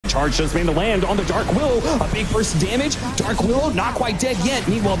charge just made to land on the Dark Willow. A big burst of damage. Dark Willow not quite dead yet.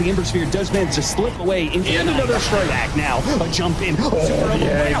 Meanwhile, the Ember Sphere does manage to slip away into another strike back now. A jump in.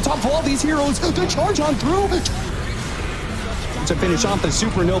 Right on top of all these heroes. The charge on through. To finish off the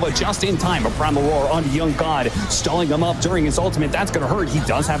Supernova just in time. A Primal Roar onto Young God, stalling him up during his ultimate. That's going to hurt. He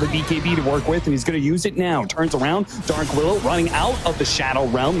does have a BKB to work with, and he's going to use it now. Turns around. Dark Willow running out of the Shadow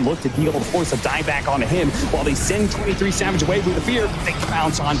Realm. Look to be able to force a dive back onto him while they send 23Savage away with the fear. They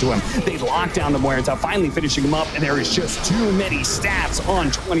bounce onto him. They lock down the Muerta, finally finishing him up, and there is just too many stats on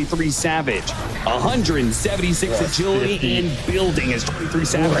 23Savage. 176 agility and building as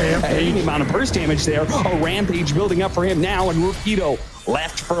 23Savage. Any amount of burst damage there. A Rampage building up for him now, and Rapido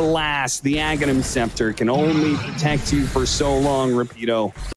left for last. The Aghanim Scepter can only protect you for so long, Rapido.